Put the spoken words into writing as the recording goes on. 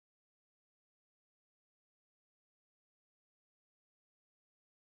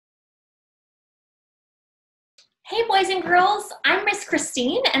Hey boys and girls, I'm Miss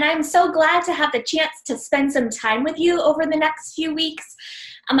Christine and I'm so glad to have the chance to spend some time with you over the next few weeks.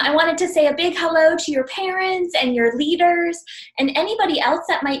 I wanted to say a big hello to your parents and your leaders and anybody else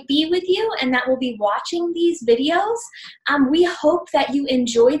that might be with you and that will be watching these videos. We hope that you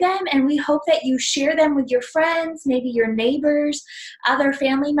enjoy them and we hope that you share them with your friends, maybe your neighbors, other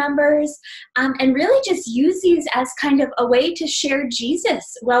family members, and really just use these as kind of a way to share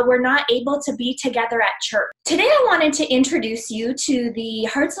Jesus while we're not able to be together at church. Today I wanted to introduce you to the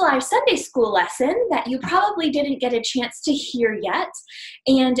Hearts Alive Sunday School lesson that you probably didn't get a chance to hear yet.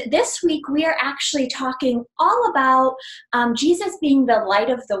 And this week we are actually talking all about Jesus being the light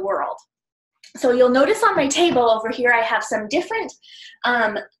of the world. So you'll notice on my table over here I have some different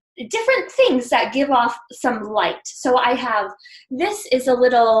things that give off some light. So I have, this is a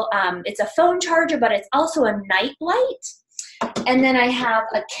little, it's a phone charger, but it's also a night light. And then I have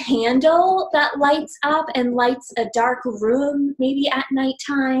a candle that lights up and lights a dark room, maybe at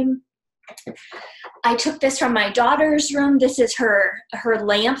nighttime. I took this from my daughter's room. This is her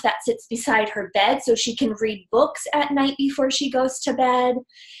lamp that sits beside her bed so she can read books at night before she goes to bed.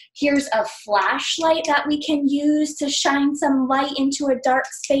 Here's a flashlight that we can use to shine some light into a dark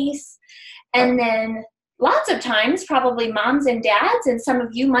space. And then lots of times, probably moms and dads, and some of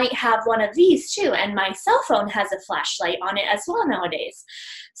you might have one of these too, and my cell phone has a flashlight on it as well nowadays.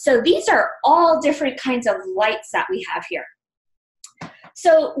 So these are all different kinds of lights that we have here.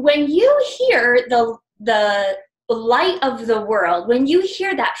 So when you hear the light of the world, when you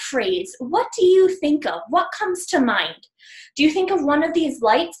hear that phrase, what do you think of? What comes to mind? Do you think of one of these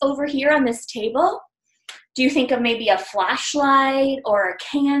lights over here on this table? Do you think of maybe a flashlight or a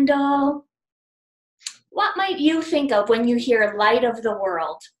candle? What might you think of when you hear light of the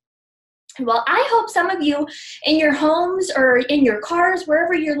world? Well, I hope some of you in your homes or in your cars,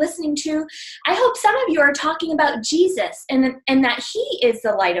 wherever you're listening to, I hope some of you are talking about Jesus and that he is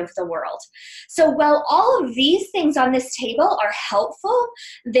the light of the world. So while all of these things on this table are helpful,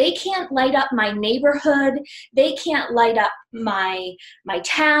 they can't light up my neighborhood. They can't light up my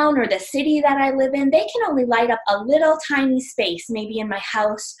town or the city that I live in. They can only light up a little tiny space, maybe in my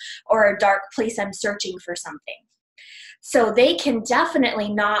house or a dark place I'm searching for something. So they can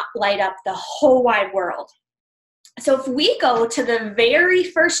definitely not light up the whole wide world. So if we go to the very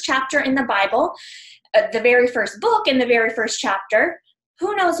first chapter in the Bible, the very first book in the very first chapter,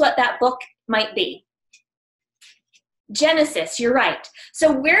 who knows what that book might be? Genesis, you're right.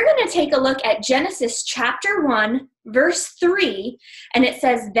 So we're going to take a look at Genesis chapter 1, verse 3, and it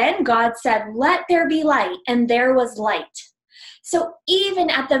says, "Then God said, 'Let there be light,' and there was light." So even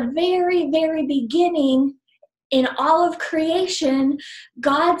at the very, very beginning, in all of creation,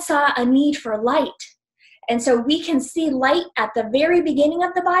 God saw a need for light. And so we can see light at the very beginning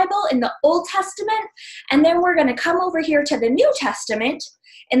of the Bible in the Old Testament. And then we're going to come over here to the New Testament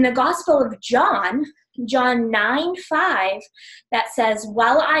in the Gospel of John, John 9:5, that says,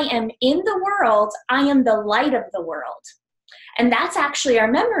 "While I am in the world, I am the light of the world." And that's actually our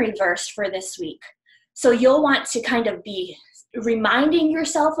memory verse for this week. So you'll want to kind of be reminding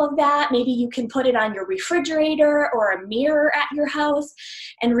yourself of that. Maybe you can put it on your refrigerator or a mirror at your house.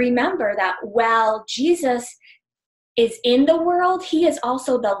 And remember that while Jesus is in the world, he is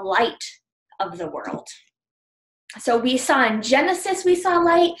also the light of the world. So we saw in Genesis, we saw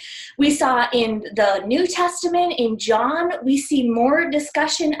light. We saw in the New Testament, in John, we see more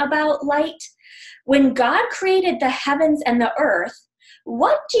discussion about light. When God created the heavens and the earth,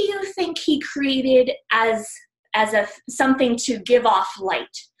 what do you think he created as something to give off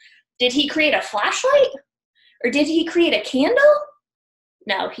light? Did he create a flashlight? Or did he create a candle?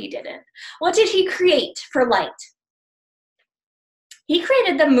 No, he didn't. What did he create for light? He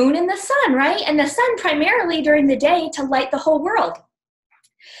created the moon and the sun, right? And the sun primarily during the day to light the whole world.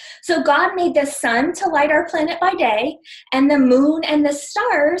 So God made the sun to light our planet by day, and the moon and the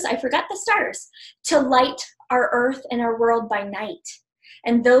stars, I forgot the stars, to light our earth and our world by night.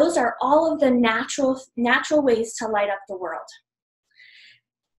 And those are all of the natural ways to light up the world.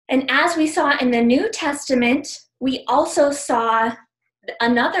 And as we saw in the New Testament, we also saw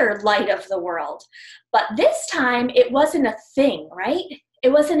another light of the world. But this time, it wasn't a thing, right? It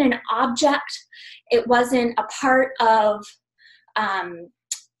wasn't an object. It wasn't a part of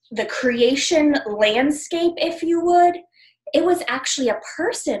the creation landscape, if you would. It was actually a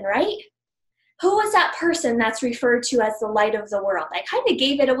person, right? Who was that person that's referred to as the light of the world? I kind of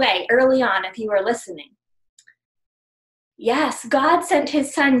gave it away early on if you were listening. Yes, God sent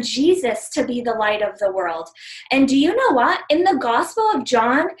his son Jesus to be the light of the world. And do you know what? In the Gospel of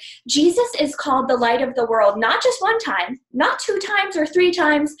John, Jesus is called the light of the world, not just one time, not 2 times or 3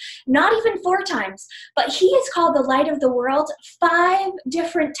 times, not even 4 times, but he is called the light of the world 5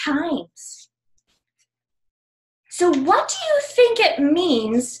 different times. So what do you think it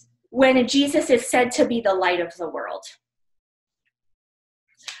means when Jesus is said to be the light of the world?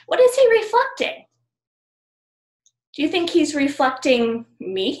 What is he reflecting? Do you think he's reflecting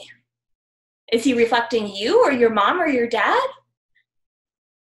me? Is he reflecting you or your mom or your dad?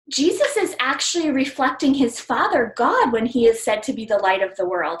 Jesus is actually reflecting his Father, God, when he is said to be the light of the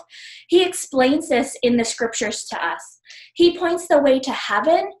world. He explains this in the scriptures to us. He points the way to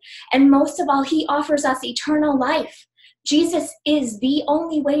heaven, and most of all, he offers us eternal life. Jesus is the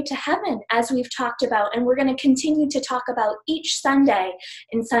only way to heaven, as we've talked about, and we're going to continue to talk about each Sunday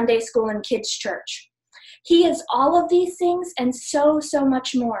in Sunday school and kids' church. He is all of these things and so, so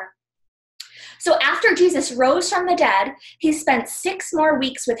much more. So after Jesus rose from the dead, he spent 6 more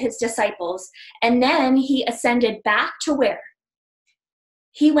weeks with his disciples, and then he ascended back to where?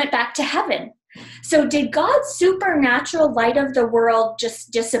 He went back to heaven. So did God's supernatural light of the world just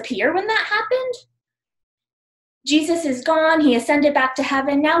disappear when that happened? Jesus is gone, he ascended back to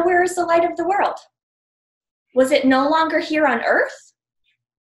heaven. Now where is the light of the world? Was it no longer here on earth?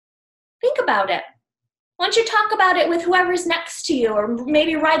 Think about it. Why don't you talk about it with whoever's next to you, or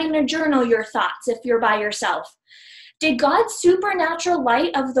maybe write in a journal your thoughts if you're by yourself. Did God's supernatural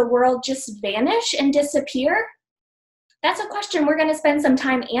light of the world just vanish and disappear? That's a question we're going to spend some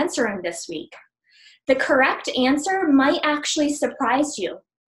time answering this week. The correct answer might actually surprise you.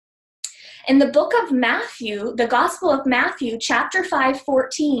 In the book of Matthew, the Gospel of Matthew, chapter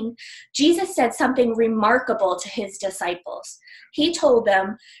 5:14, Jesus said something remarkable to his disciples. He told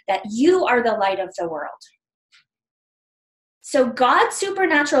them that you are the light of the world. So God's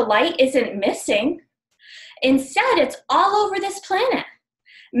supernatural light isn't missing. Instead, it's all over this planet.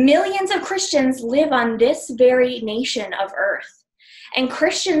 Millions of Christians live on this very nation of earth. And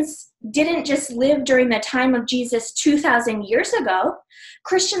Christians didn't just live during the time of Jesus 2,000 years ago.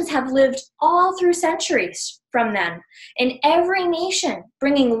 Christians have lived all through centuries from then in every nation,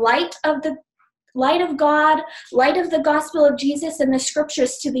 bringing light of God, light of the gospel of Jesus and the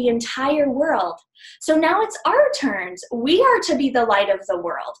scriptures to the entire world. So now it's our turns. We are to be the light of the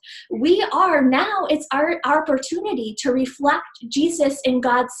world. It's our opportunity to reflect Jesus and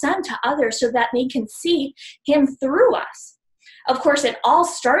God's Son to others so that they can see him through us. Of course, it all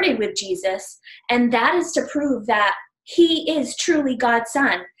started with Jesus, and that is to prove that he is truly God's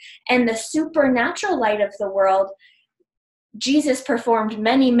Son. And the supernatural light of the world, Jesus performed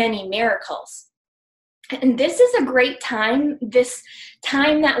many, many miracles. And this is a great time, this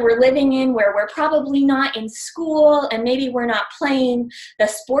time that we're living in where we're probably not in school and maybe we're not playing the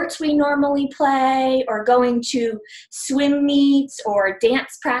sports we normally play or going to swim meets or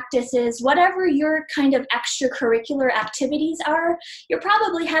dance practices, whatever your kind of extracurricular activities are, you're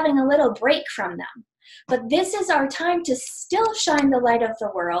probably having a little break from them. But this is our time to still shine the light of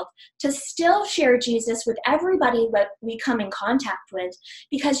the world, to still share Jesus with everybody that we come in contact with,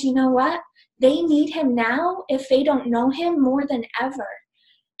 because you know what? They need him now if they don't know him more than ever.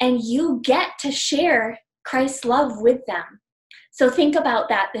 And you get to share Christ's love with them. So think about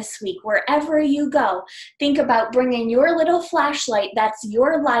that this week. Wherever you go, think about bringing your little flashlight, that's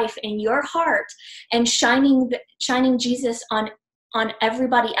your life in your heart, and shining Jesus on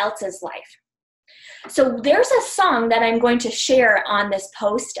everybody else's life. So there's a song that I'm going to share on this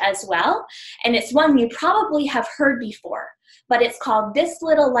post as well, and it's one you probably have heard before, but it's called This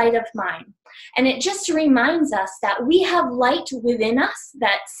Little Light of Mine. And it just reminds us that we have light within us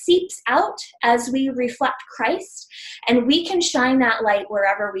that seeps out as we reflect Christ, and we can shine that light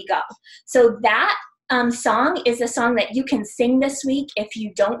wherever we go. So that song is a song that you can sing this week. If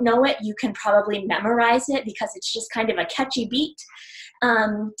you don't know it, you can probably memorize it because it's just kind of a catchy beat.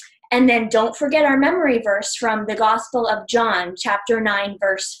 And then don't forget our memory verse from the Gospel of John, chapter 9,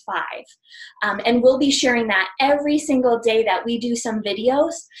 verse 5. And we'll be sharing that every single day that we do some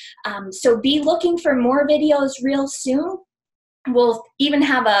videos. So be looking for more videos real soon. We'll even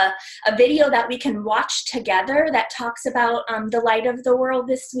have a video that we can watch together that talks about the light of the world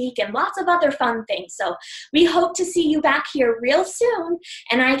this week and lots of other fun things. So we hope to see you back here real soon.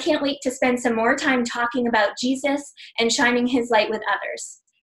 And I can't wait to spend some more time talking about Jesus and shining his light with others.